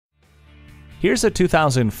Here's a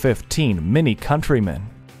 2015 Mini Countryman.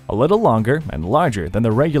 A little longer and larger than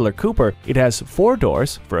the regular Cooper, it has 4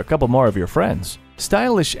 doors for a couple more of your friends.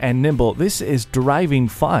 Stylish and nimble, this is driving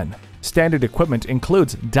fun. Standard equipment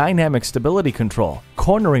includes dynamic stability control,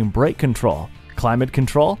 cornering brake control, climate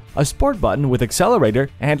control, a sport button with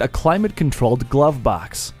accelerator, and a climate-controlled glove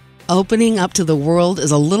box. Opening up to the world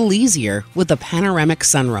is a little easier with the Panoramic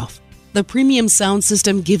sunroof. The premium sound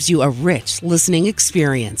system gives you a rich listening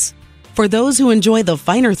experience. For those who enjoy the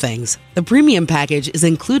finer things, the premium package is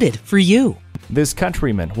included for you. This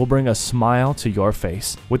Countryman will bring a smile to your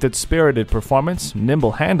face with its spirited performance,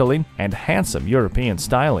 nimble handling, and handsome European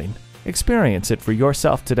styling. Experience it for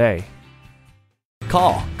yourself today.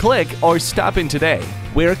 Call, click, or stop in today.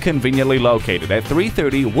 We're conveniently located at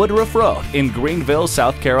 330 Woodruff Road in Greenville,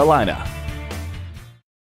 South Carolina.